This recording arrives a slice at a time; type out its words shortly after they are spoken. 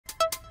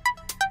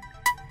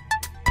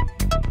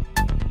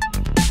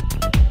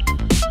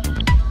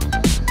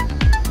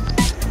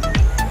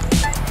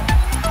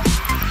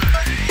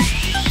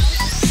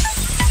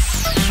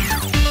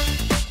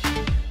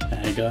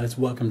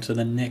welcome to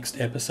the next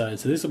episode.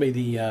 So this will be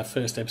the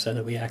first episode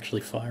that we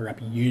actually fire up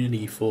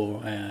Unity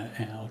for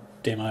our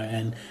demo,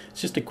 and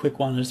it's just a quick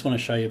one. I just want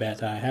to show you about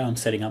how I'm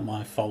setting up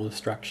my folder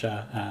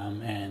structure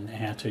and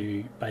how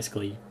to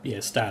basically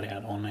start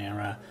out on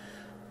our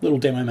little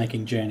demo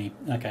making journey.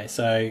 Okay,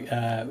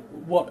 so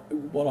what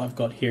I've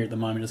got here at the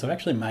moment is I've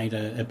actually made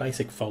a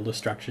basic folder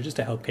structure just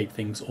to help keep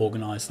things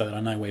organised so that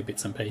I know where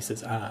bits and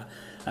pieces are.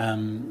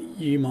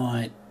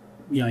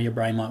 Your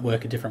brain might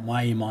work a different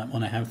way. You might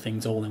want to have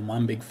things all in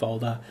one big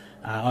folder.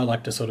 I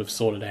like to sort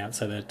it out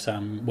so that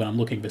when I'm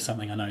looking for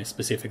something, I know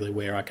specifically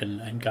where I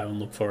can go and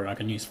look for it. I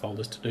can use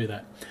folders to do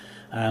that.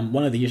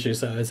 One of the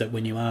issues, though, is that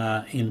when you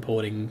are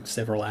importing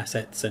several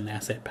assets and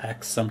asset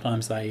packs,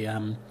 sometimes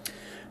they'll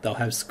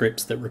have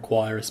scripts that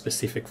require a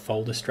specific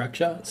folder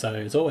structure. So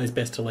it's always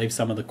best to leave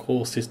some of the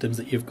core systems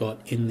that you've got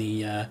in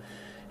the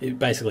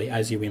basically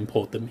as you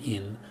import them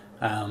in.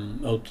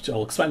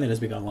 I'll explain that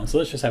as we go along. So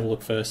let's just have a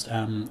look first.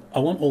 I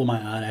want all of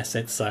my art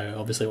assets, so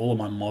obviously all of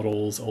my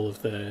models, all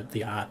of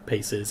the art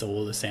pieces,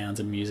 all of the sounds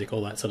and music,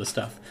 all that sort of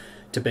stuff,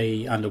 to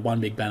be under one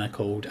big banner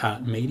called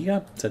Art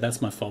Media. So that's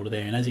my folder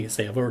there, and as you can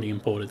see, I've already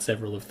imported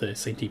several of the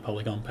Cinti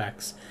polygon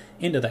packs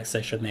into that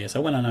session there.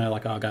 So when I know,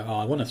 like, I'll go,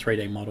 I want a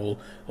 3D model,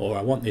 or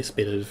I want this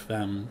bit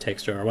of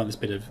texture, or I want this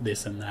bit of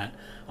this and that,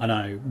 I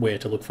know where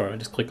to look for it. I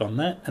just click on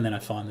that, and then I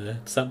find the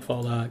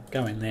subfolder,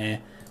 go in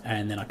there,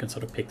 and then I can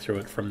sort of pick through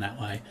it from that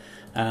way.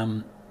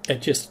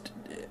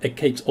 It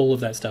keeps all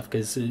of that stuff,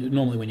 because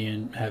normally when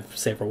you have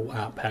several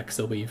art packs,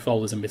 there'll be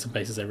folders and bits and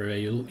pieces everywhere.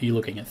 You're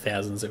looking at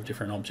thousands of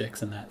different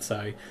objects and that.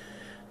 So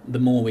the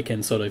more we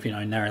can sort of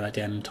narrow that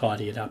down and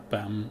tidy it up,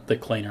 the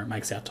cleaner it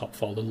makes our top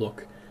folder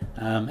look.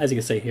 As you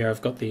can see here,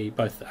 I've got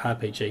both the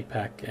RPG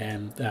pack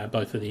and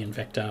both of the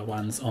Invector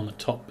ones on the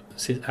top.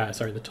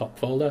 The top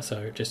folder,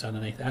 so just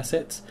underneath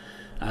assets.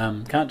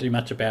 Can't do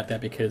much about that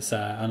because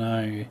I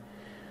know.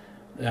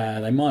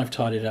 They might have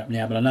tidied it up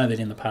now, but I know that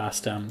in the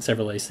past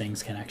several of these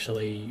things can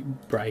actually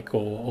break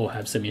or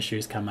have some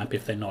issues come up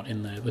if they're not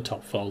in the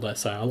top folder.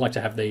 So I like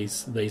to have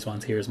these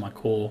ones here as my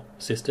core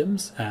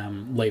systems,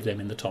 leave them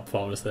in the top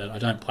folder so that I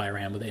don't play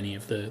around with any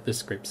of the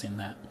scripts in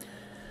that.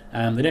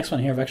 The next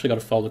one here, I've actually got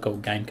a folder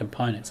called Game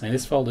Components. Now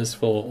this folder is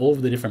for all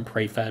of the different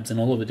prefabs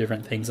and all of the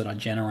different things that I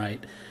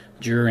generate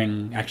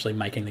during actually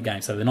making the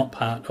game. So they're not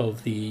part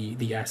of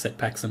the asset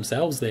packs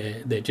themselves,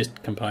 they're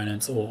just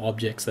components or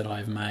objects that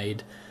I've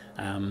made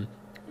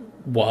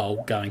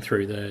while going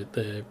through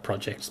the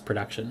project's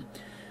production.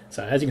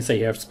 So as you can see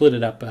here, I've split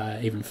it up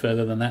even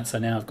further than that. So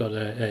now I've got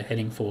a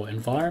heading for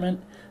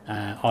environment,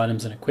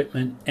 items and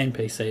equipment,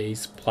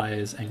 NPCs,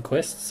 players and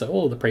quests. So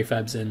all the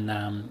prefabs and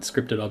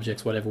scripted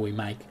objects, whatever we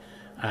make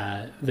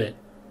that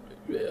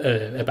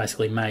are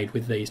basically made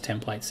with these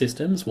template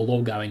systems, will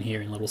all go in here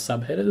in little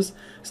subheaders,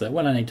 so that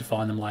when I need to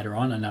find them later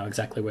on, I know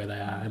exactly where they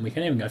are. And we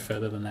can even go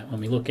further than that. When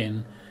we look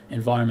in,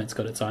 environment's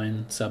got its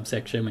own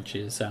subsection, which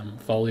is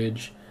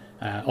foliage,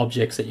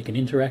 objects that you can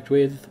interact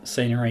with,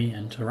 scenery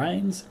and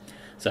terrains.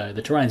 So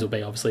the terrains will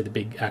be obviously the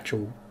big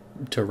actual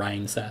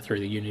terrains through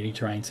the Unity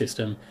terrain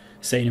system.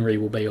 Scenery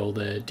will be all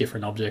the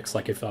different objects,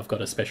 like if I've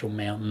got a special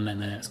mountain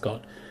and then it's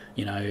got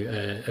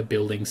a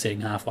building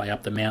sitting halfway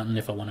up the mountain,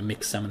 if I want to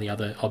mix some of the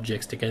other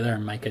objects together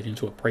and make it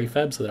into a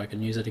prefab so that I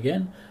can use it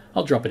again,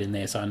 I'll drop it in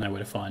there so I know where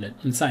to find it.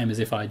 And same as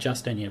if I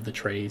adjust any of the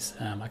trees,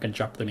 I can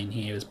drop them in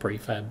here as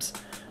prefabs.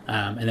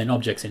 And then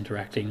objects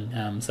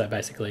interacting, so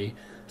basically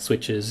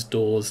switches,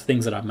 doors,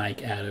 things that I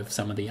make out of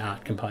some of the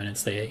art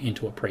components there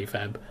into a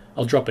prefab,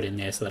 I'll drop it in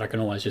there so that I can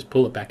always just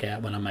pull it back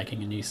out when I'm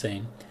making a new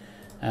scene.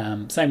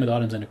 Same with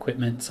items and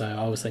equipment, so I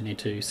obviously need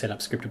to set up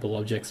scriptable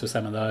objects for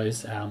some of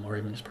those, or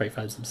even just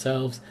prefabs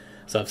themselves.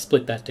 So I've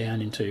split that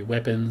down into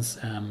weapons,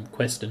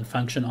 quest and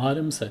function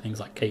items, so things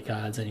like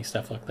keycards, any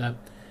stuff like that.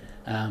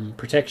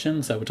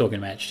 Protection, so we're talking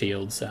about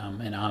shields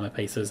and armor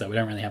pieces, so we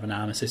don't really have an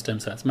armor system,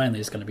 so it's mainly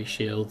just going to be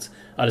shields.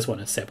 I just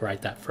want to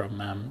separate that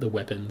from the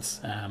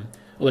weapons,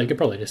 although you could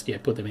probably just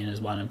put them in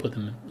as one and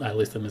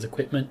list them as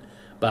equipment,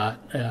 but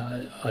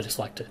I just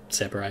like to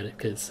separate it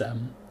because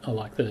I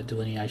like the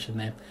delineation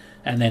there.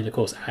 And then of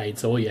course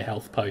aids, all your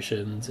health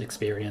potions,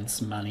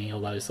 experience, money,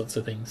 all those sorts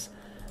of things.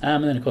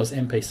 And then of course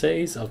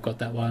NPCs, I've got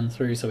that one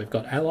through, so we've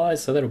got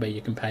allies, so that'll be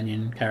your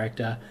companion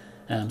character.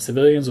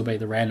 Civilians will be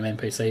the random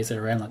NPCs that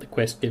are around, like the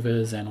quest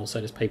givers, and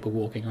also just people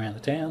walking around the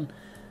town.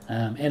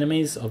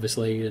 Enemies,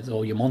 obviously, is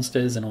all your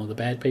monsters and all the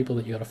bad people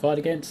that you got to fight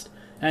against.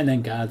 And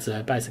then guards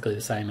are basically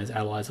the same as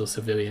allies or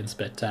civilians,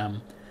 but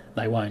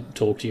they won't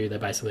talk to you. They're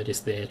basically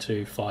just there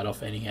to fight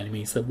off any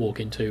enemies that walk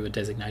into a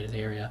designated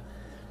area.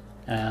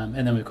 And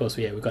then of course,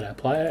 we've got our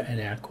player and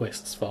our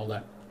quests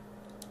folder.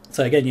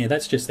 So again,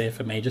 that's just there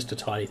for me, just to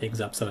tidy things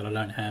up so that I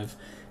don't have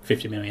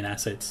 50 million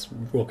assets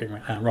rocking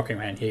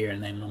around here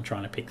and then I'm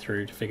trying to pick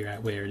through to figure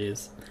out where it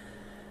is.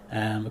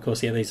 Of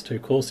course, these are two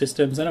core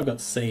systems. Then I've got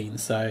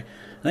scenes. So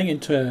I think in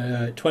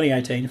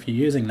 2018, if you're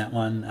using that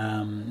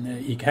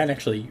one, you can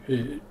actually,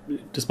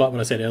 despite what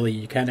I said earlier,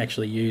 you can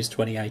actually use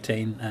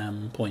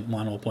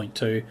 2018.1 or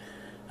 .2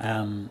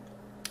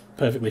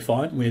 perfectly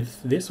fine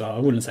with this. Well, I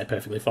wouldn't say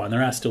perfectly fine.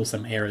 There are still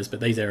some errors, but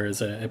these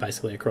errors are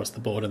basically across the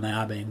board and they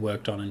are being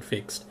worked on and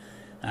fixed.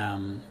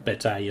 But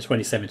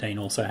 2017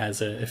 also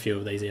has a few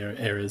of these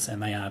errors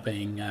and they are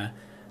being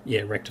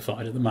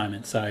rectified at the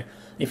moment. So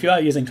if you are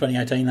using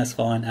 2018, that's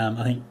fine.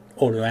 I think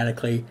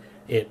automatically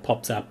it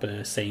pops up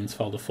a scenes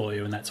folder for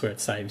you, and that's where it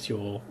saves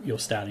your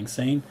starting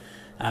scene.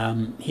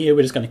 Here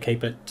we're just going to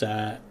keep it.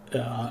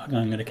 I'm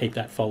going to keep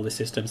that folder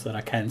system so that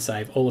I can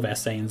save all of our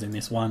scenes in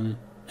this one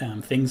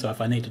thing. So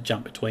if I need to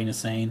jump between a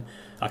scene,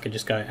 I can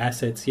just go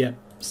assets,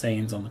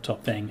 scenes on the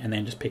top thing, and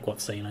then just pick what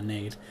scene I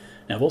need.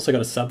 Now I've also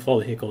got a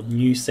subfolder here called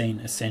New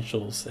Scene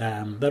Essentials.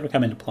 That'll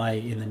come into play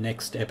in the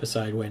next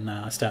episode when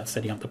I start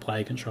setting up the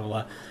player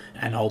controller,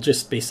 and I'll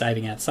just be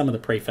saving out some of the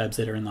prefabs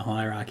that are in the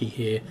hierarchy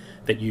here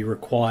that you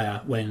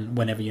require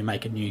whenever you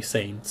make a new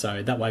scene.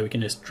 So that way we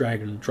can just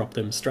drag and drop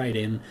them straight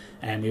in,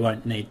 and we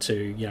won't need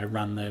to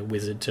run the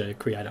wizard to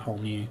create a whole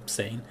new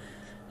scene.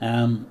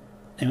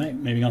 Anyway,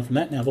 moving on from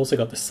that, now I've also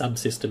got the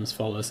Subsystems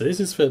Folder. So this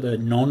is for the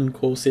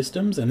non-core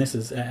systems, and this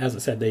is, as I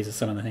said, these are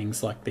some of the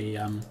things like the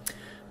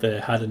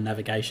HUD and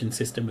navigation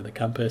system with the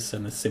compass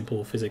and the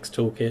simple physics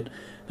toolkit.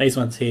 These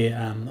ones here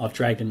I've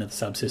dragged into the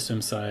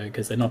subsystem, so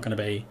because they're not going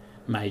to be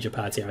major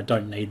parts here, I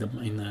don't need them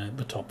in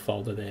the top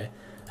folder there,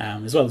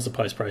 as well as the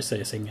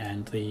post-processing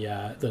and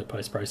the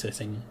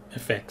post-processing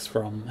effects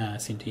from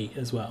Cinti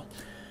as well.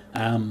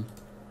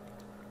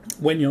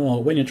 When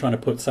you're trying to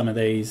put some of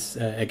these,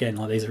 again,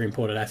 like these are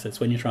imported assets,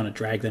 when you're trying to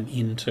drag them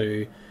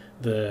into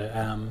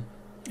the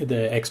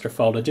extra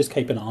folder, just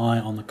keep an eye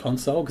on the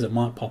console, because it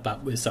might pop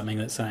up with something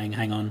that's saying,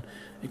 hang on,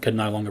 it can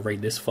no longer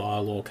read this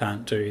file or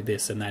can't do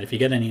this and that. If you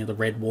get any of the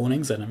red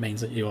warnings, then it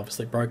means that you've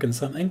obviously broken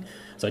something.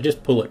 So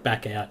just pull it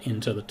back out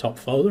into the top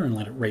folder and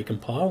let it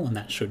recompile, and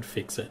that should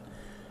fix it.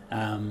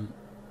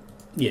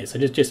 So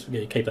just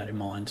keep that in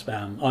mind.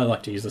 I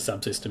like to use the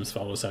subsystems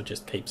folder, so it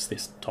just keeps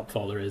this top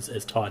folder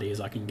as tidy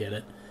as I can get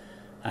it.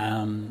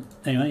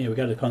 Anyway, we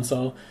go to the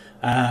console.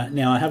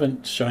 Now I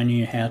haven't shown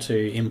you how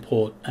to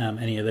import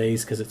any of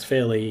these because it's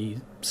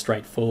fairly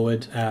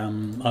straightforward. I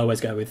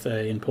always go with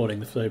importing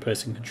the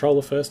third-person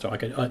controller first.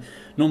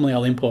 Normally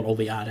I'll import all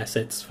the art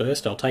assets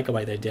first. I'll take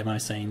away their demo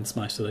scenes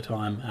most of the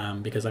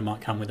time because they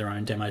might come with their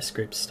own demo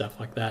scripts, stuff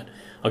like that.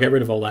 I'll get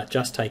rid of all that,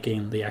 just take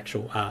in the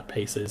actual art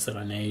pieces that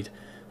I need.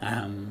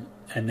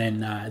 And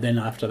then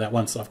after that,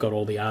 once I've got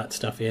all the art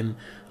stuff in,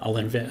 I'll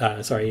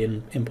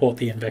import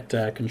the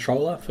Invector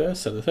controller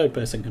first. So the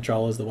third-person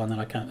controller is the one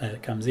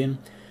that comes in.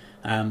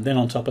 Then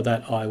on top of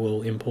that, I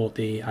will import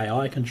the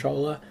AI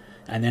controller,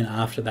 and then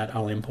after that,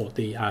 I'll import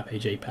the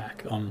RPG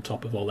pack on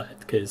top of all that,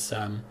 because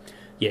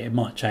it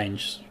might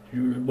change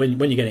when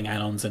you're getting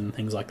add-ons and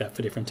things like that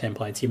for different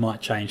templates. You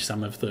might change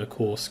some of the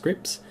core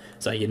scripts,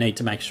 so you need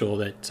to make sure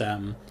that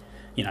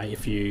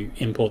if you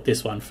import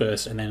this one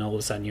first and then all of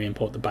a sudden you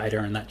import the beta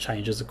and that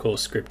changes the core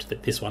script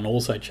that this one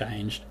also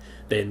changed,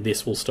 then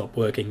this will stop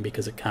working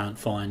because it can't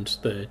find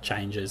the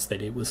changes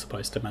that it was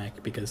supposed to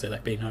make because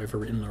they've been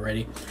overwritten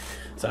already.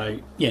 So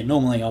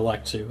normally I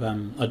like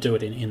to I do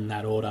it in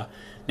that order.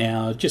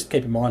 Now just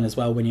keep in mind as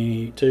well, when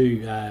you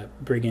do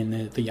bring in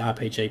the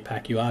RPG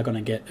pack, you are going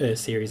to get a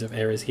series of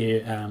errors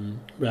here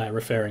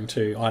referring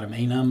to item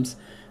enums.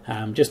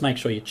 Just make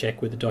sure you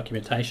check with the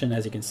documentation,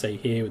 as you can see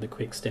here with the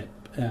quick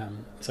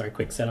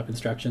setup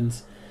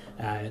instructions.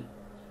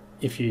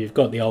 If you've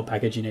got the old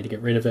package, you need to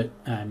get rid of it.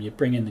 You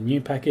bring in the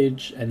new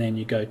package, and then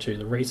you go to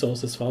the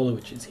resources folder,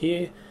 which is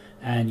here,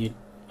 and you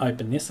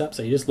open this up.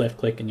 So you just left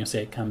click and you'll see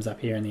it comes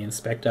up here in the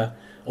inspector.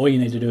 All you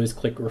need to do is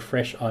click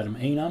refresh item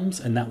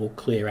enums, and that will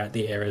clear out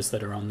the errors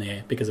that are on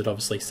there, because it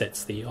obviously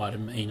sets the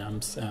item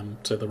enums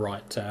to the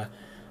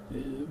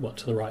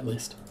right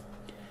list.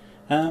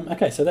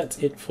 Okay, so that's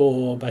it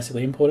for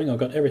basically importing. I've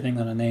got everything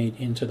that I need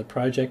into the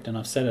project, and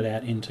I've set it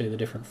out into the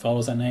different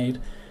folders I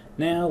need.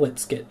 Now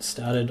let's get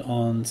started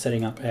on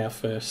setting up our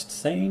first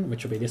scene,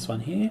 which will be this one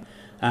here.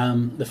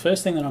 The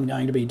first thing that I'm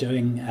going to be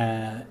doing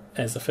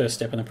as the first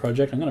step in the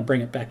project, I'm going to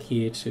bring it back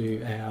here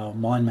to our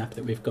mind map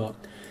that we've got.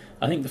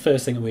 I think the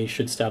first thing that we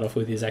should start off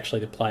with is actually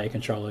the player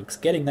controller,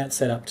 getting that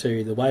set up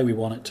to the way we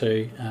want it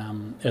to,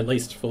 at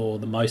least for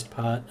the most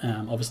part.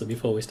 Obviously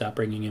before we start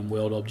bringing in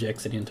world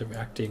objects and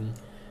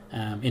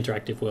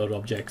interactive world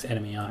objects,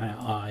 enemy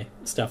AI,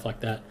 stuff like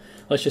that.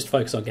 Let's just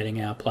focus on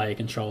getting our player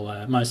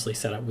controller mostly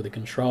set up with the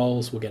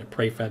controls. We'll get a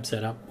prefab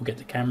set up, we'll get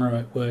the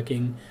camera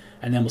working,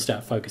 and then we'll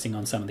start focusing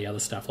on some of the other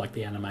stuff like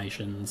the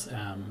animations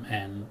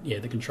and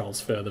the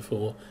controls further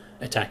for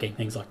attacking,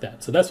 things like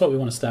that. So that's what we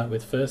want to start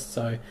with first.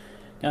 So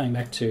going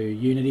back to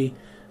Unity,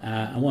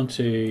 I want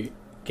to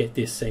get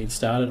this scene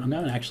started. I'm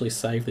going to actually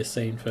save this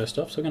scene first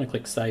off. So we're going to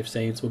click Save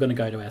Scenes. We're going to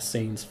go to our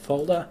Scenes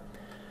folder.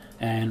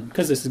 And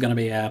because this is going to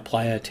be our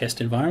player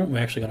test environment, we're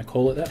actually going to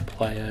call it that,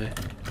 player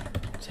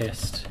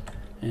test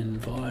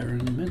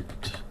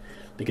environment.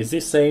 Because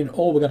this scene,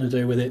 all we're going to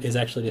do with it is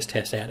actually just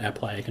test out our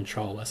player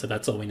controller. So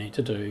that's all we need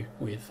to do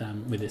with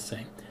this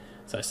scene.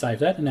 So save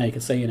that, and now you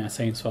can see in our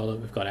scenes folder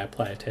we've got our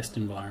player test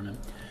environment.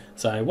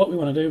 So what we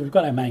want to do, we've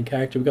got our main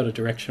character, we've got a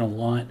directional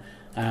light.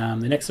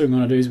 The next thing we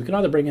want to do is we can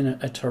either bring in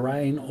a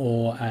terrain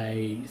or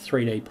a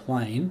 3D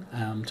plane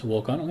to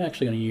walk on. I'm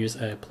actually going to use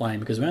a plane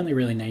because we only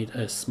really need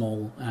a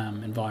small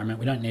environment.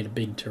 We don't need a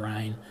big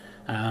terrain.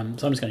 So I'm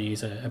just going to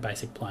use a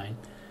basic plane.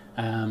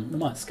 We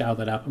might scale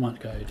that up. I might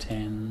go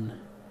 10.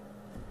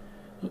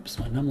 Oops,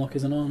 my numlock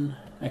isn't on.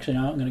 Actually,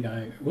 no, I'm going to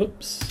go,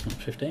 whoops, not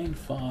 15,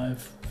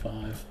 5,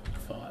 5,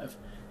 5.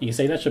 You can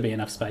see that should be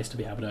enough space to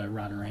be able to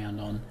run around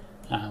on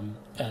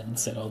and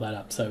set all that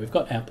up. So we've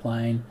got our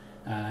plane.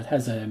 It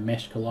has a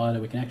mesh collider.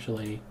 We can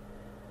actually,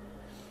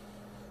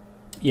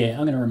 yeah,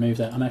 I'm going to remove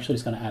that. I'm actually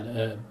just going to add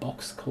a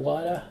box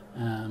collider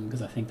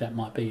because I think that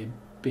might be a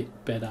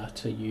bit better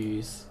to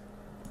use.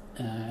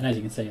 And as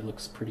you can see, it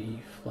looks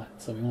pretty flat.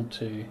 So we want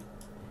to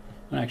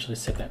actually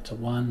set that to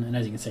 1. And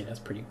as you can see, that's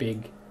pretty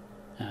big.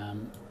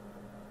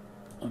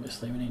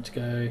 Obviously, we need to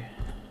go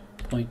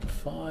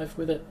 0.5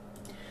 with it.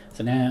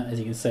 So now, as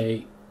you can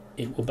see,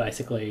 it will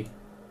basically,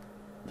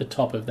 the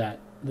top of that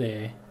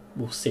there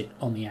will sit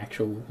on the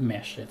actual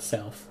mesh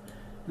itself.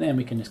 And then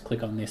we can just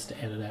click on this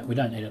to edit it. We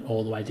don't need it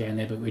all the way down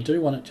there, but we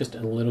do want it just a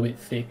little bit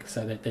thick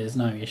so that there's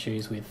no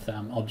issues with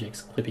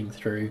objects clipping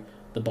through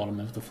the bottom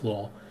of the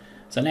floor.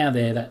 So now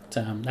there, that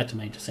to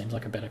me just seems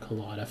like a better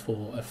collider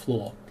for a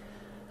floor.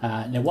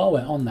 Now while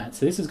we're on that,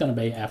 so this is going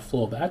to be our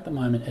floor, but at the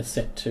moment it's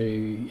set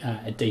to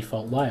a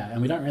default layer,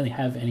 and we don't really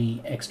have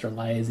any extra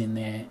layers in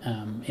there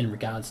in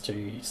regards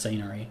to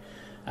scenery.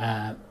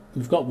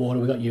 We've got water,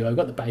 we've got UI, we've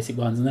got the basic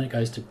ones, and then it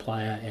goes to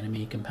player,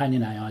 enemy,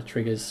 companion, AI,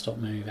 triggers, stop,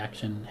 move,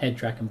 action, head,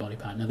 track, and body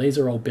part. Now these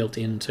are all built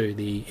into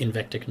the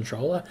Invector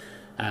controller,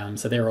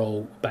 so they're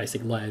all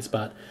basic layers,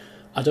 but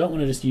I don't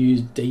want to just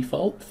use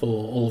default for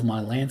all of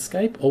my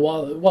landscape, or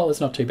while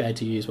it's not too bad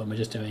to use when we're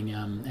just doing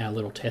our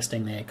little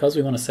testing there, because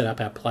we want to set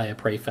up our player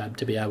prefab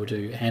to be able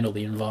to handle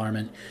the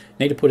environment,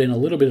 need to put in a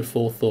little bit of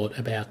forethought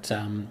about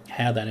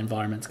how that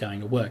environment's going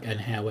to work and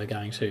how we're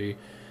going to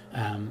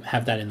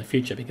have that in the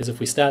future. Because if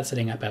we start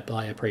setting up our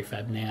player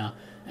prefab now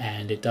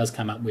and it does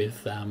come up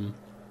with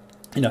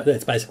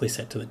it's basically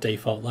set to the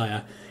default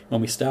layer,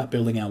 when we start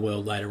building our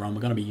world later on,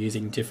 we're going to be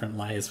using different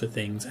layers for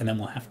things, and then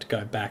we'll have to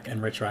go back and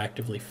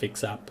retroactively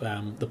fix up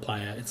the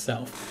player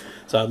itself.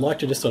 So I'd like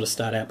to just sort of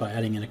start out by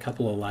adding in a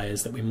couple of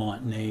layers that we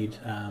might need.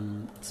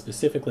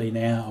 Specifically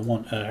now, I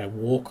want a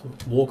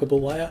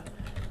walkable layer.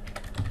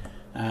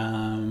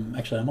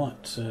 Actually, I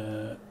might...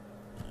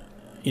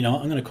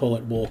 I'm going to call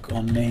it walk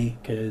on me,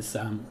 because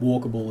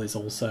walkable is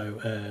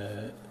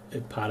also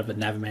part of the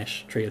nav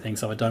mesh trigger thing,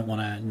 so I don't want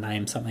to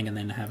name something and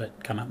then have it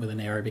come up with an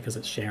error because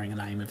it's sharing a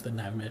name of the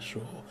nav mesh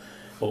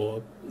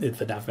or the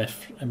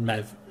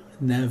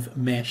nav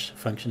mesh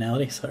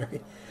functionality.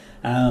 Sorry.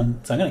 So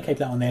I'm going to keep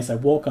that one there. So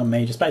walk on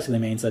me just basically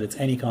means that it's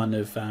any kind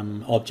of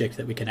object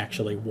that we can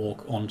actually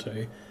walk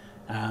onto.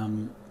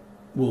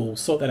 We'll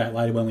sort that out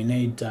later when we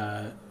need,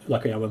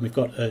 when we've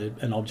got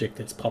an object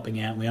that's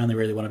popping out and we only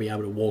really want to be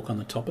able to walk on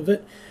the top of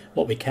it.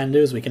 What we can do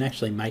is we can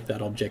actually make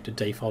that object a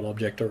default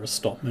object or a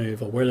stop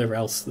move or whatever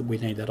else that we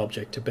need that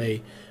object to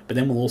be. But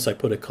then we'll also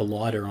put a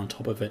collider on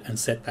top of it and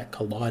set that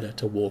collider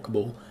to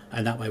walkable.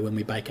 And that way when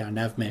we bake our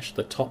nav mesh,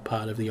 the top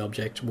part of the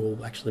object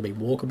will actually be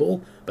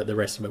walkable, but the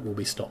rest of it will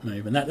be stop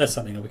move. And that's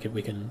something that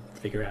we can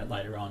figure out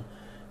later on.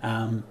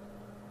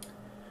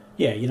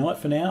 Yeah, you know what,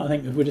 for now, I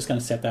think if we're just going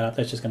to set that up,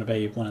 that's just going to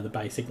be one of the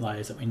basic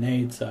layers that we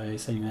need. So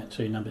setting that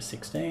to number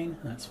 16,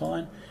 that's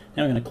fine.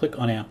 Now we're going to click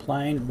on our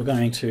plane. We're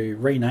going to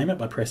rename it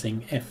by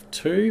pressing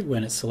F2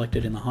 when it's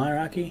selected in the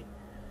hierarchy.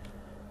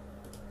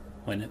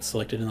 When it's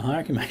selected in the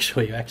hierarchy, make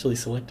sure you actually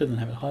select it and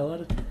have it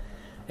highlighted.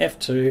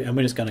 F2, and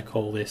we're just going to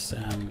call this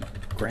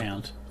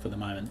ground for the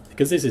moment,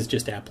 because this is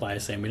just our player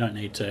scene. We don't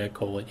need to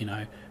call it,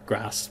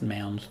 grass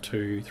mound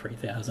 2,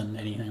 3000,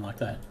 anything like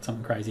that,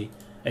 something crazy.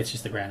 It's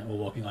just the ground that we're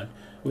walking on.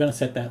 We're going to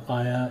set that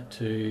layer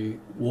to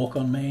walk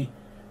on me,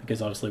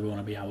 because obviously we want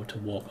to be able to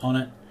walk on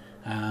it.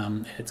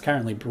 It's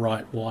currently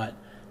bright white.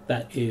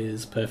 That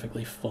is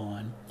perfectly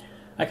fine.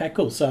 Okay,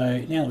 cool. So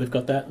now that we've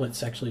got that,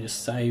 let's actually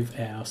just save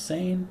our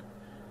scene.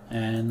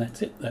 And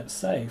that's it, that's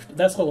saved.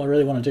 That's all I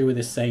really want to do with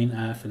this scene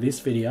for this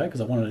video,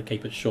 because I wanted to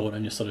keep it short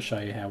and just sort of show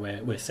you how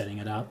we're setting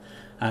it up.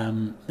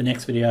 The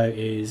next video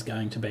is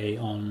going to be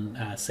on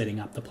setting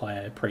up the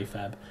player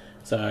prefab.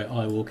 So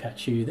I will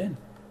catch you then.